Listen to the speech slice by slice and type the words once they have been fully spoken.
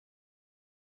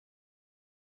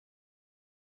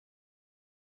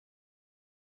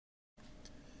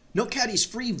NoteCaddy's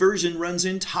free version runs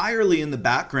entirely in the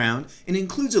background and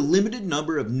includes a limited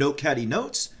number of NoteCaddy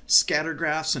notes, scatter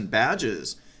graphs, and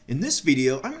badges. In this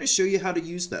video, I'm going to show you how to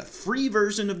use the free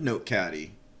version of NoteCaddy.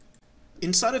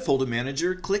 Inside of Folder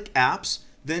Manager, click Apps,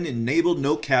 then Enable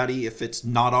NoteCaddy if it's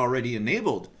not already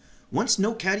enabled. Once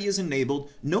NoteCaddy is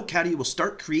enabled, NoteCaddy will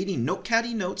start creating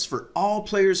NoteCaddy notes for all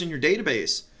players in your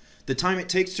database. The time it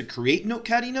takes to create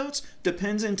NoteCaddy notes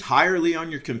depends entirely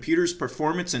on your computer's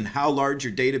performance and how large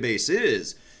your database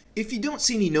is. If you don't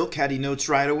see any NoteCaddy notes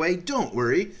right away, don't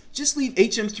worry. Just leave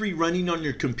HM3 running on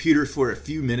your computer for a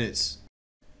few minutes.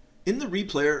 In the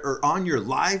replayer or on your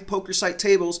live poker site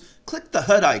tables, click the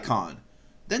HUD icon.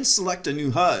 Then select a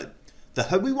new HUD. The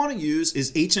HUD we want to use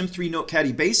is HM3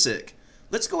 NoteCaddy Basic.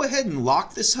 Let's go ahead and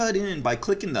lock this HUD in by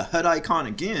clicking the HUD icon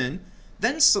again.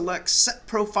 Then select Set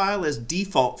Profile as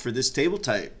default for this table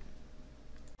type.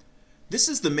 This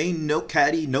is the main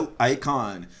NoteCaddy note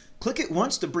icon. Click it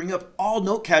once to bring up all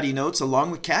NoteCaddy notes along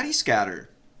with Caddy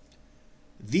Scatter.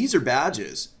 These are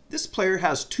badges. This player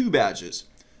has two badges.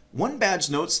 One badge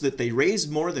notes that they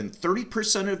raised more than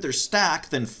 30% of their stack,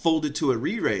 then folded to a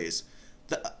re-raise.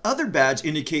 The other badge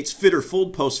indicates fit or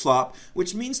fold post-flop,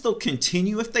 which means they'll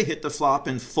continue if they hit the flop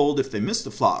and fold if they miss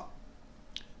the flop.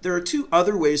 There are two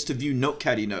other ways to view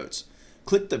NoteCaddy notes.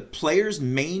 Click the player's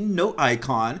main note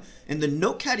icon, and the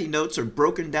NoteCaddy notes are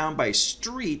broken down by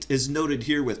street as noted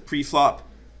here with pre-flop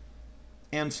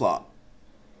and flop.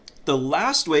 The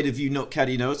last way to view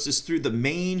NoteCaddy notes is through the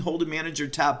main Folder Manager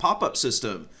tab pop-up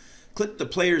system. Click the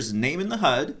player's name in the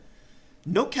HUD.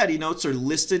 NoteCaddy notes are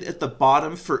listed at the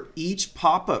bottom for each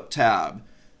pop-up tab.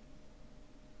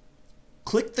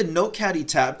 Click the NoteCaddy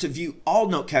tab to view all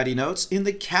NoteCaddy notes, and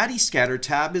the Caddy Scatter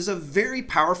tab is a very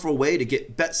powerful way to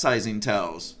get bet sizing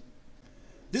tells.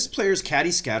 This player's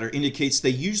Caddy Scatter indicates they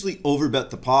usually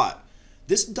overbet the pot.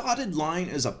 This dotted line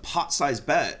is a pot size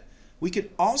bet. We can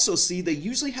also see they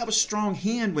usually have a strong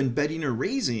hand when betting or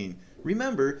raising.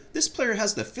 Remember, this player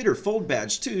has the fit or fold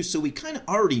badge too, so we kind of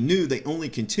already knew they only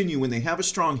continue when they have a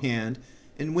strong hand,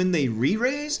 and when they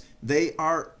re-raise, they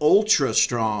are ultra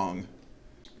strong.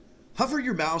 Hover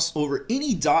your mouse over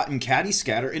any dot in Caddy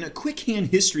Scatter and a quick hand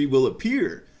history will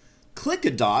appear. Click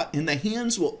a dot and the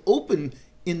hands will open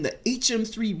in the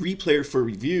HM3 replayer for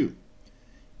review.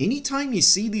 Anytime you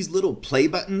see these little play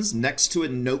buttons next to a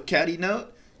NoteCaddy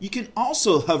note, you can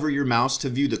also hover your mouse to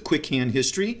view the quick hand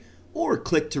history or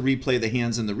click to replay the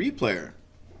hands in the replayer.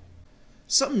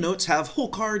 Some notes have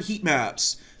HoleCard heat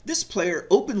maps. This player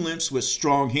open limps with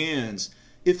strong hands.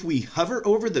 If we hover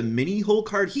over the mini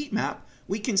HoleCard heat map,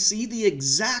 we can see the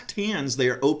exact hands they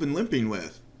are open limping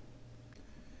with.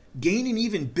 Gain an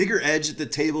even bigger edge at the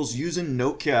tables using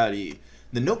NoteCaddy.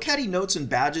 The NoteCaddy notes and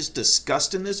badges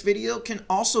discussed in this video can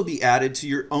also be added to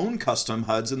your own custom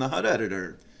HUDs in the HUD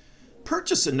editor.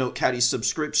 Purchase a NoteCaddy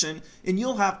subscription and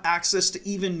you'll have access to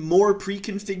even more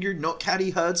pre-configured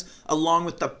NoteCaddy HUDs along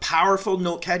with the powerful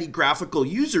NoteCaddy graphical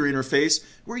user interface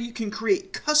where you can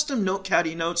create custom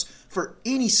NoteCaddy notes for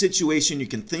any situation you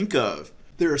can think of.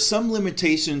 There are some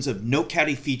limitations of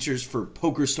NoteCaddy features for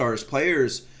PokerStars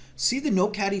players. See the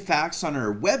NoteCaddy facts on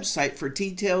our website for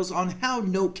details on how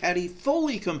NoteCaddy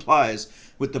fully complies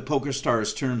with the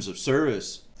PokerStars terms of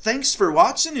service. Thanks for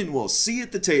watching and we'll see you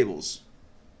at the tables.